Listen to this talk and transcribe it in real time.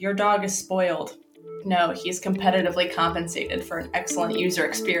Your dog is spoiled. No, he's competitively compensated for an excellent user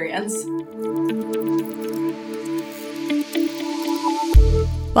experience.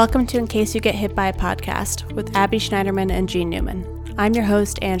 Welcome to In Case You Get Hit by a Podcast with Abby Schneiderman and Jean Newman. I'm your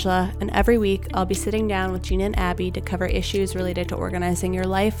host, Angela, and every week I'll be sitting down with Jean and Abby to cover issues related to organizing your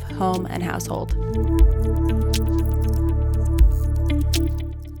life, home, and household.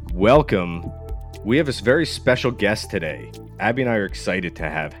 Welcome. We have a very special guest today. Abby and I are excited to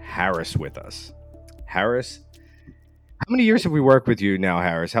have Harris with us. Harris, how many years have we worked with you now,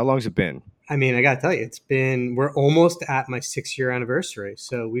 Harris? How long has it been? I mean, I got to tell you, we're almost at my 6-year anniversary.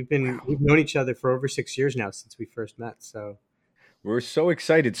 So we've known each other for over 6 years now since we first met. So we're so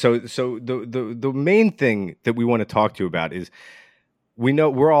excited. So the main thing that we want to talk to you about is we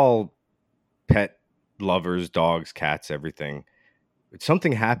know we're all pet lovers, dogs, cats, everything. But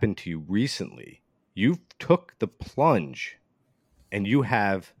something happened to you recently. You took the plunge and you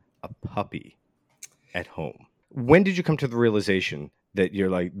have a puppy at home. When did you come to the realization that you're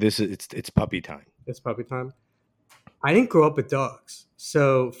like, it's puppy time? It's puppy time. I didn't grow up with dogs.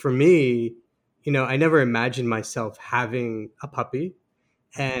 So for me, I never imagined myself having a puppy.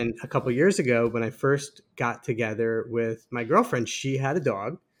 And a couple of years ago, when I first got together with my girlfriend, she had a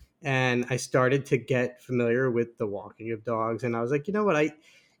dog. And I started to get familiar with the walking of dogs. And I was like, you know what?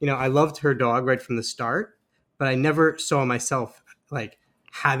 I loved her dog right from the start, but I never saw myself like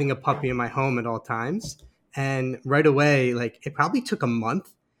having a puppy in my home at all times. And right away, like it probably took a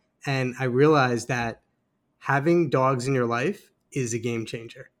month. And I realized that having dogs in your life is a game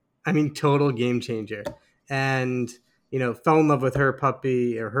changer. I mean, total game changer. And, fell in love with her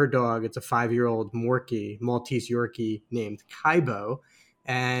puppy or her dog. It's a 5-year-old Maltese Yorkie named Kaibo.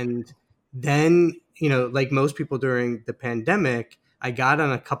 And then, like most people during the pandemic, I got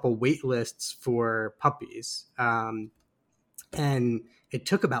on a couple wait lists for puppies. And it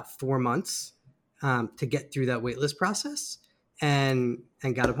took about 4 months to get through that wait list process and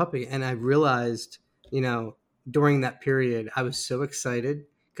got a puppy. And I realized, during that period, I was so excited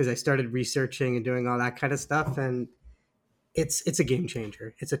because I started researching and doing all that kind of stuff. And it's a game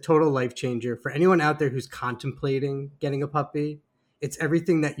changer. It's a total life changer for anyone out there who's contemplating getting a puppy. It's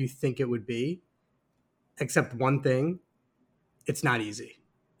everything that you think it would be, except one thing. It's not easy.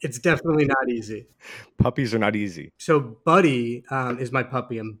 It's definitely not easy. Puppies are not easy. So Buddy is my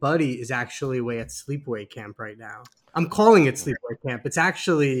puppy, and Buddy is actually away at sleepaway camp right now. I'm calling it sleepaway camp. It's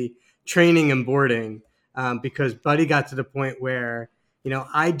actually training and boarding because Buddy got to the point where,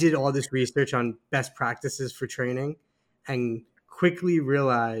 I did all this research on best practices for training and quickly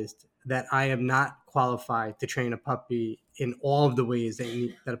realized that I am not qualified to train a puppy in all of the ways that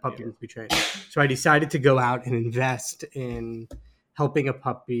a puppy needs to be trained. So I decided to go out and invest in helping a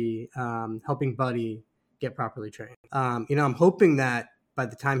puppy, helping Buddy get properly trained. I'm hoping that by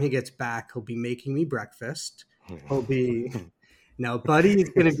the time he gets back, he'll be making me breakfast. Buddy is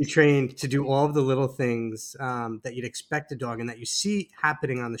going to be trained to do all of the little things that you'd expect a dog and that you see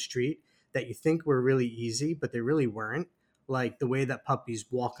happening on the street that you think were really easy, but they really weren't. Like the way that puppies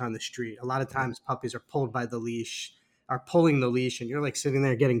walk on the street. A lot of times puppies are pulled by the leash, are pulling the leash, and you're like sitting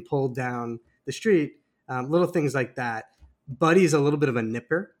there getting pulled down the street. Little things like that. Buddy's a little bit of a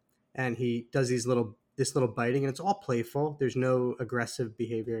nipper, and he does this little biting, and it's all playful. There's no aggressive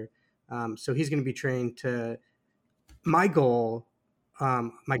behavior. So he's going to be trained to. My goal,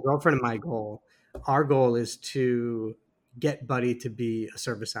 my girlfriend and my goal, our goal is to get Buddy to be a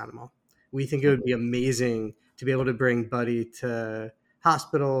service animal. We think it would be amazing to be able to bring Buddy to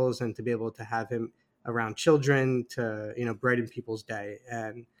hospitals and to be able to have him around children to, brighten people's day.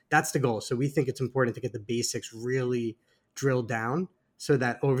 And that's the goal. So we think it's important to get the basics really drilled down so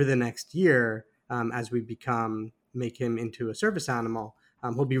that over the next year, as we make him into a service animal,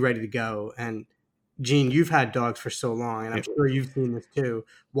 he'll be ready to go. And Jean, you've had dogs for so long, and I'm sure you've seen this too.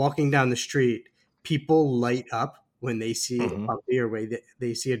 Walking down the street, people light up when they see a puppy or when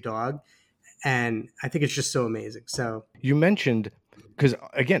they see a dog. And I think it's just so amazing. So you mentioned, because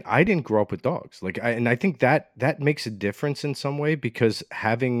again, I didn't grow up with dogs. And I think that makes a difference in some way because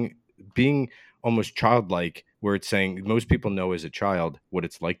being almost childlike, where it's saying most people know as a child what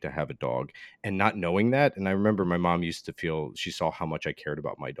it's like to have a dog and not knowing that. And I remember my mom used to feel, she saw how much I cared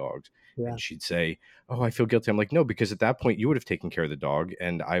about my dogs. Yeah. And she'd say, "Oh, I feel guilty." I'm like, no, because at that point you would have taken care of the dog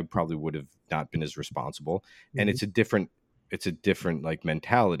and I probably would have not been as responsible. Mm-hmm. And it's a different like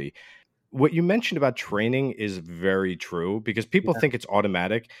mentality. What you mentioned about training is very true because people think it's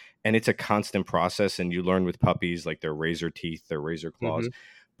automatic and it's a constant process. And you learn with puppies, like their razor teeth, their razor claws.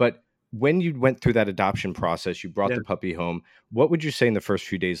 But when you went through that adoption process, you brought the puppy home. What would you say in the first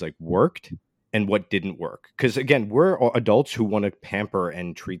few days, like worked and what didn't work. Because again, we're all adults who want to pamper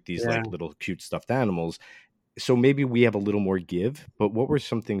and treat these Yeah. like little cute stuffed animals. So maybe we have a little more give, but what were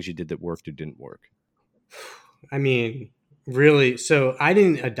some things you did that worked or didn't work? I mean, really. So I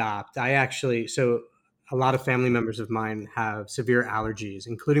didn't adopt. So a lot of family members of mine have severe allergies,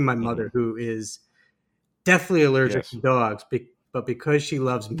 including my Hmm. mother, who is definitely allergic to Yes. dogs. But because she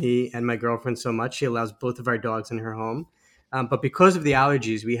loves me and my girlfriend so much, she allows both of our dogs in her home. But because of the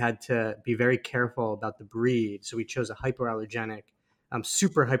allergies, we had to be very careful about the breed. So we chose a hypoallergenic,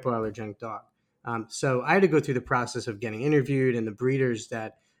 super hypoallergenic dog. So I had to go through the process of getting interviewed, and the breeders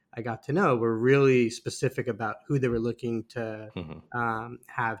that I got to know were really specific about who they were looking to Hmm.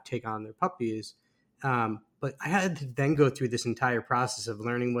 have take on their puppies. But I had to then go through this entire process of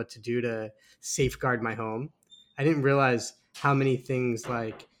learning what to do to safeguard my home. I didn't realize how many things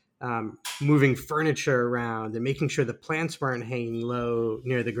like moving furniture around and making sure the plants weren't hanging low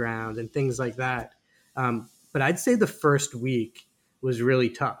near the ground and things like that. But I'd say the first week was really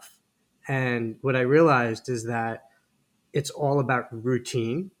tough. And what I realized is that it's all about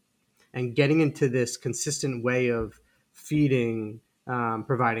routine and getting into this consistent way of feeding,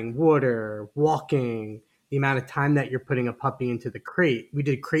 providing water, walking, the amount of time that you're putting a puppy into the crate. We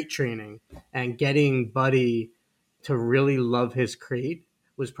did crate training, and getting Buddy to really love his crate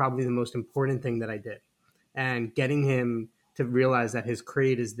was probably the most important thing that I did. And getting him to realize that his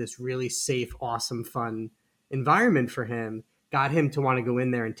crate is this really safe, awesome, fun environment for him got him to want to go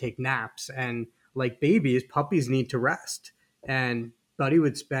in there and take naps. And like babies, puppies need to rest. And Buddy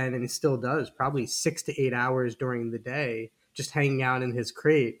would spend, and he still does, probably 6 to 8 hours during the day just hanging out in his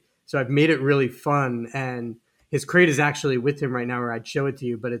crate. So I've made it really fun. And his crate is actually with him right now, or I'd show it to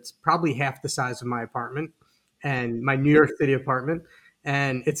you, but it's probably half the size of my apartment and my New York City apartment.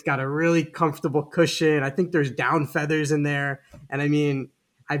 And it's got a really comfortable cushion. I think there's down feathers in there. And I mean,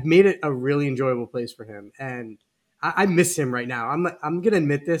 I've made it a really enjoyable place for him. And I miss him right now. I'm gonna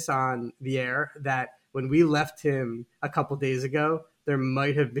admit this on the air that when we left him a couple days ago, there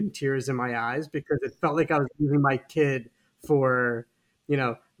might have been tears in my eyes because it felt like I was leaving my kid for,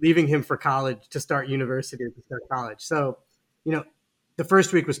 leaving him for college to start university or to start college. So, you know, the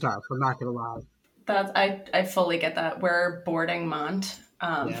first week was tough. I'm not gonna lie. I fully get that. We're boarding Mont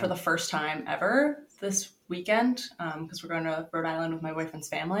for Yeah, the first time ever this weekend because we're going to Rhode Island with my boyfriend's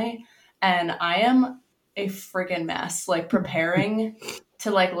family, and I am a friggin' mess, like preparing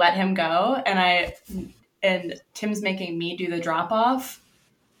to like let him go, and Tim's making me do the drop off,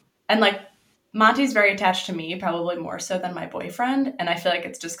 and like Monty's very attached to me, probably more so than my boyfriend, and I feel like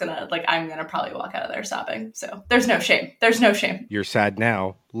it's just gonna like I'm gonna probably walk out of there sobbing. So there's no shame. There's no shame. You're sad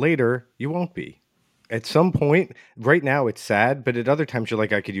now. Later, you won't be. At some point, right now it's sad, but at other times you're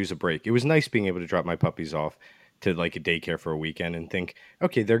like, I could use a break. It was nice being able to drop my puppies off to like a daycare for a weekend and think,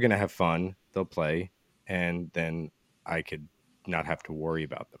 okay, they're gonna have fun, they'll play, and then I could not have to worry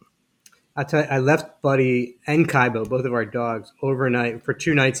about them. I tell you, I left Buddy and Kaibo, both of our dogs, overnight for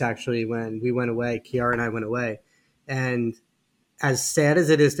 2 nights actually when we went away. Kiara and I went away, and as sad as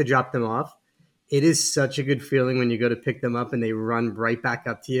it is to drop them off, it is such a good feeling when you go to pick them up and they run right back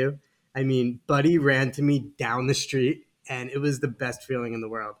up to you. I mean, Buddy ran to me down the street, and it was the best feeling in the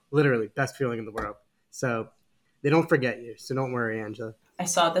world. Literally, best feeling in the world. So they don't forget you. So don't worry, Angela. I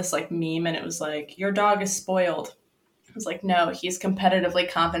saw this like meme and it was like, your dog is spoiled. I was like, no, he's competitively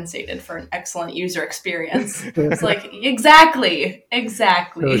compensated for an excellent user experience. It's like, exactly.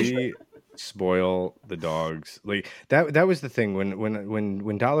 We spoil the dogs like that. That was the thing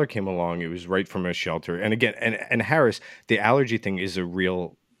when Dollar came along. It was right from a shelter, and again, and Harris, the allergy thing is a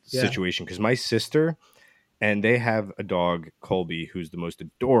real Yeah. situation because my sister and they have a dog, Colby, who's the most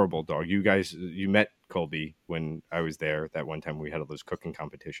adorable dog. You met Colby when I was there that one time we had all those cooking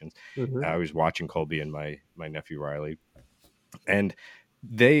competitions. Mhm. I was watching Colby and my nephew Riley, and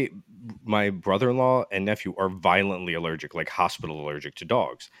they, my brother-in-law and nephew, are violently allergic, like hospital allergic to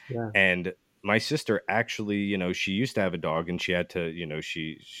dogs. Yeah. And my sister actually, she used to have a dog, and she had to,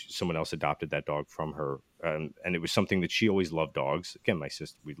 someone else adopted that dog from her, and it was something that she always loved dogs. Again, my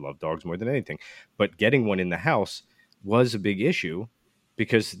sister, we love dogs more than anything, but getting one in the house was a big issue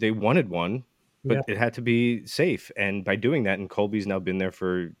because they wanted one, Yeah. but it had to be safe. And by doing that, and Colby's now been there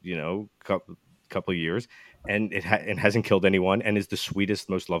for couple of years, and it hasn't killed anyone, and is the sweetest,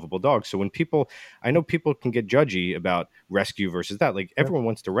 most lovable dog. So when I know people can get judgy about rescue versus that. Like Yeah. everyone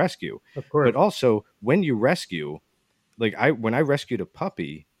wants to rescue, Of course. but also when you rescue, like when I rescued a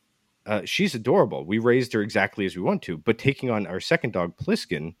puppy, she's adorable. We raised her exactly as we want to. But taking on our second dog,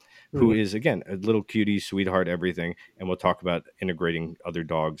 Pliskin, who Mhm. is again a little cutie, sweetheart, everything, and we'll talk about integrating other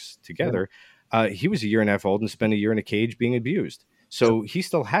dogs Yeah. together. He was a year and a half old and spent a year in a cage being abused. So he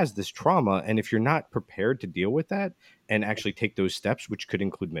still has this trauma. And if you're not prepared to deal with that and actually take those steps, which could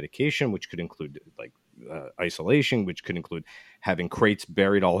include medication, which could include like isolation, which could include having crates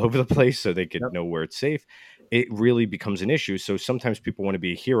buried all over the place so they could Yep. know where it's safe, it really becomes an issue. So sometimes people want to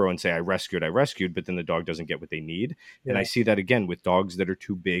be a hero and say, I rescued, but then the dog doesn't get what they need. And I Yeah. see that again with dogs that are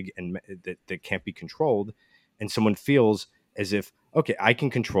too big and that can't be controlled. And someone feels as if, okay, I can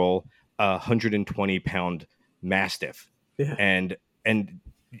control a 120-pound Mastiff. Yeah. And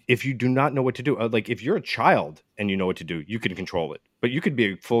if you do not know what to do, like if you're a child and you know what to do, you can control it. But you could be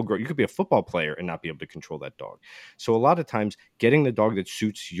you could be a football player and not be able to control that dog. So a lot of times getting the dog that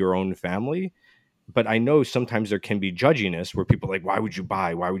suits your own family. But I know sometimes there can be judginess where people are like, why would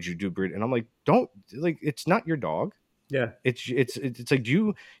you do breed? And I'm like, don't, like, it's not your dog. Yeah. It's like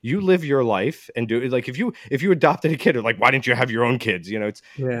you live your life and do it. Like if you adopted a kid, or like, why didn't you have your own kids? You know, it's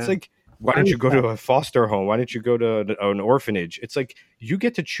like, why didn't you go to a foster home? Why didn't you go to an orphanage? It's like you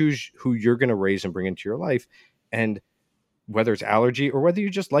get to choose who you're going to raise and bring into your life, and whether it's allergy or whether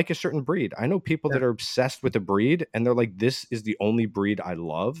you just like a certain breed. I know people that are obsessed with a breed and they're like, this is the only breed I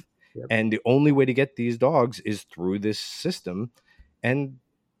love, and the only way to get these dogs is through this system, and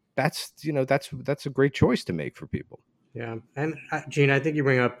that's a great choice to make for people. Yeah. And Gene, I think you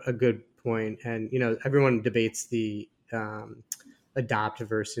bring up a good point. And, everyone debates the adopt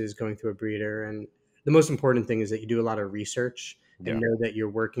versus going through a breeder. And the most important thing is that you do a lot of research and know that you're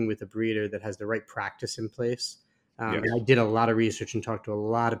working with a breeder that has the right practice in place. And I did a lot of research and talked to a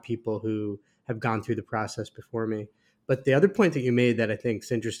lot of people who have gone through the process before me. But the other point that you made that I think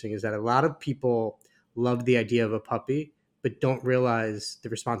is interesting is that a lot of people love the idea of a puppy, but don't realize the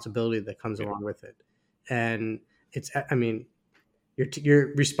responsibility that comes along with it. And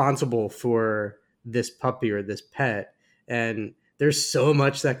you're responsible for this puppy or this pet, and there's so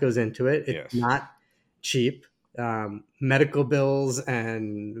much that goes into it. It's not cheap. Medical bills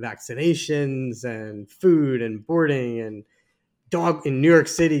and vaccinations and food and boarding and dog. In New York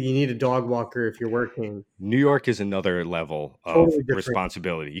City, you need a dog walker if you're working. New York is another level of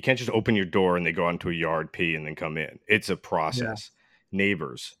responsibility. You can't just open your door and they go onto a yard, pee, and then come in. It's a process.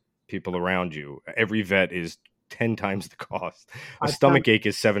 Neighbors, people around you. Every vet is 10 times the cost. A stomach ache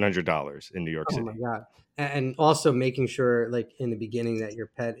is $700 in New York City. Oh my God. And also making sure, like in the beginning, that your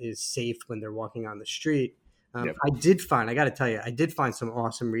pet is safe when they're walking on the street. I got to tell you, I did find some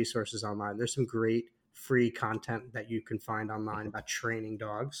awesome resources online. There's some great free content that you can find online about training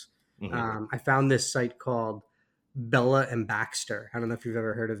dogs. I found this site called Bella and Baxter. I don't know if you've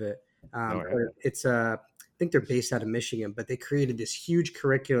ever heard of it. It's I think they're based out of Michigan, but they created this huge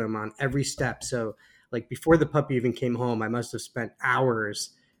curriculum on every step. So like before the puppy even came home, I must have spent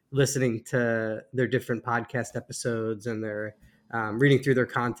hours listening to their different podcast episodes, and they're reading through their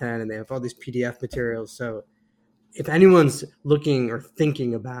content, and they have all these PDF materials. So if anyone's looking or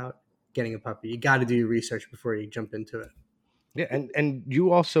thinking about getting a puppy, you got to do your research before you jump into it. Yeah. And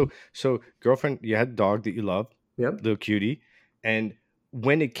you also, so girlfriend, you had a dog that you loved, little cutie. And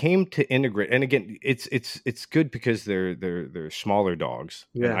when it came to integrate, and again, it's good because they're smaller dogs.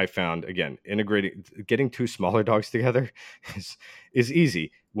 And I found, again, getting two smaller dogs together is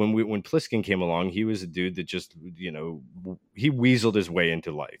easy. When Pliskin came along, he was a dude that just, he weaseled his way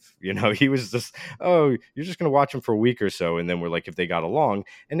into life. He was just, oh, you're just going to watch him for a week or so. And then we're like, if they got along,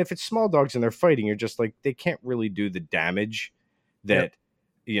 and if it's small dogs and they're fighting, you're just like, they can't really do the damage that,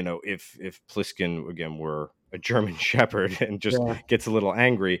 if Pliskin, again, were a German Shepherd and just gets a little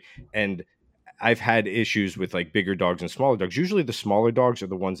angry. And I've had issues with like bigger dogs and smaller dogs. Usually the smaller dogs are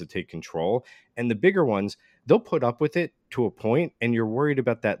the ones that take control, and the bigger ones, they'll put up with it to a point, and you're worried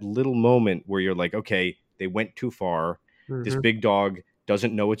about that little moment where you're like, okay, they went too far. This big dog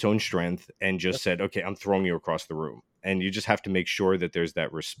doesn't know its own strength and just said, okay, I'm throwing you across the room. And you just have to make sure that there's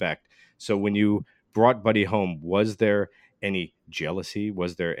that respect. So when you brought Buddy home, was there any jealousy?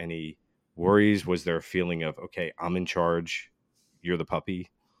 Was there any worries? Was there a feeling of, okay, I'm in charge, you're the puppy?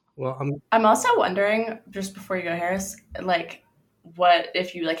 Well, I'm also wondering, just before you go, Harris, like what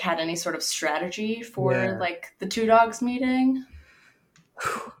if you like had any sort of strategy for like the two dogs meeting?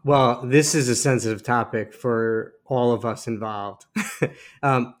 Well, this is a sensitive topic for all of us involved.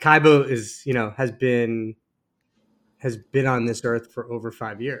 Kaibo is, has been on this earth for over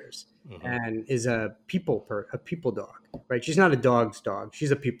 5 years and is a people dog, right? She's not a dog's dog.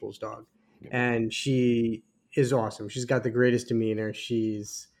 She's a people's dog. And she is awesome. She's got the greatest demeanor.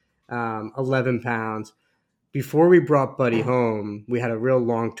 She's 11 pounds. Before we brought Buddy home, we had a real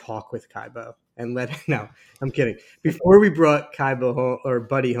long talk with Kaibo no, I'm kidding. Before we brought Kaibo home, or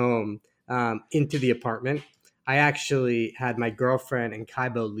Buddy home into the apartment, I actually had my girlfriend and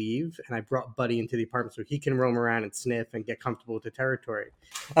Kaibo leave, and I brought Buddy into the apartment so he can roam around and sniff and get comfortable with the territory.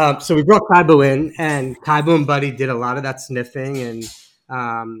 So we brought Kaibo in, and Kaibo and Buddy did a lot of that sniffing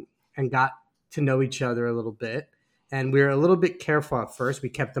and got to know each other a little bit. And we were a little bit careful at first. We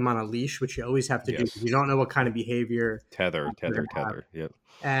kept them on a leash, which you always have to do because you don't know what kind of behavior. Tether. Yep.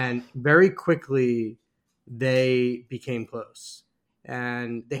 And very quickly, they became close.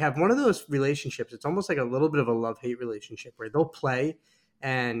 And they have one of those relationships. It's almost like a little bit of a love-hate relationship where they'll play.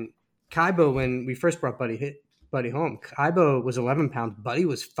 And Kaibo, when we first brought Buddy home, Kaibo was 11 pounds. Buddy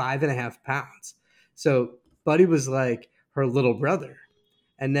was 5.5 pounds. So Buddy was like her little brother.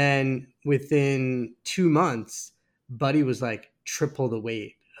 And then within 2 months, Buddy was like triple the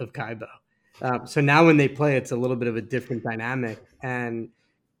weight of Kaibo. So now when they play, it's a little bit of a different dynamic. And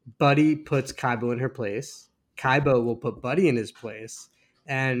Buddy puts Kaibo in her place. Kaibo will put Buddy in his place.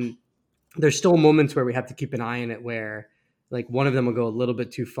 And there's still moments where we have to keep an eye on it where like one of them will go a little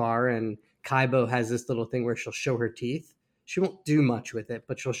bit too far. And Kaibo has this little thing where she'll show her teeth. She won't do much with it,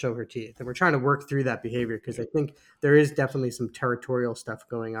 but she'll show her teeth. And we're trying to work through that behavior because I think there is definitely some territorial stuff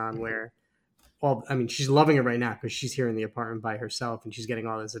going on where, well, I mean, she's loving it right now because she's here in the apartment by herself and she's getting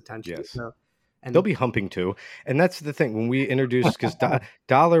all this attention. Yes. So, and they'll be humping too. And that's the thing. When we introduced, because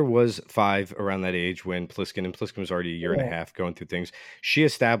Dollar was 5 around that age when Pliskin was already a year and a half going through things. She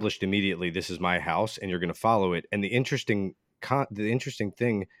established immediately, this is my house and you're going to follow it. And the interesting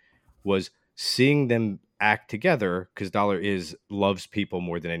thing was seeing them act together because Dollar loves people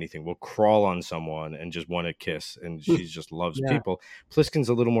more than anything. Will crawl on someone and just want to kiss. And she just loves people. Pliskin's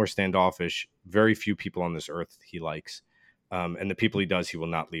a little more standoffish. Very few people on this earth he likes. And the people he does, he will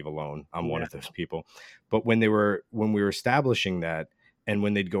not leave alone. I'm one of those people. But when we were establishing that, and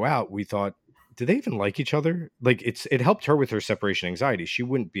when they'd go out, we thought, do they even like each other? Like it helped her with her separation anxiety. She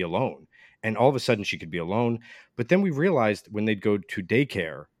wouldn't be alone. And all of a sudden she could be alone. But then we realized when they'd go to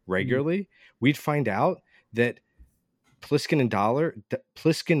daycare regularly, we'd find out that Pliskin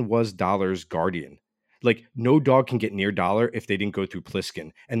was Dollar's guardian. Like no dog can get near Dollar if they didn't go through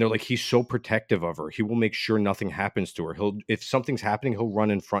Pliskin. And they're like, he's so protective of her. He will make sure nothing happens to her. If something's happening, he'll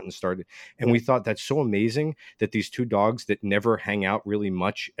run in front and start it. And we thought that's so amazing that these two dogs that never hang out really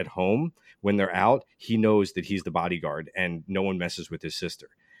much at home, when they're out, he knows that he's the bodyguard and no one messes with his sister.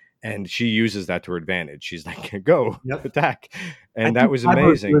 And she uses that to her advantage. She's like, go, attack. And that was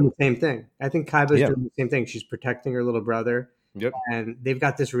amazing. Doing the same thing. I think Kaibo's doing the same thing. She's protecting her little brother. Yep. And they've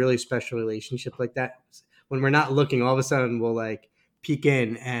got this really special relationship like that. When we're not looking, all of a sudden we'll like peek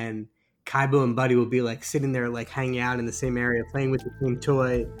in and Kaibo and Buddy will be like sitting there, like hanging out in the same area, playing with the same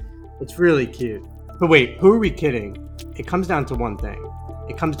toy. It's really cute. But wait, who are we kidding? It comes down to one thing.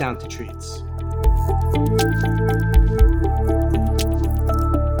 It comes down to treats.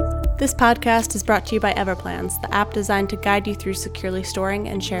 This podcast is brought to you by Everplans, the app designed to guide you through securely storing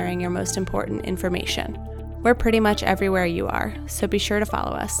and sharing your most important information. We're pretty much everywhere you are, so be sure to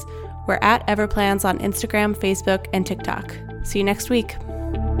follow us. We're at Everplans on Instagram, Facebook, and TikTok. See you next week.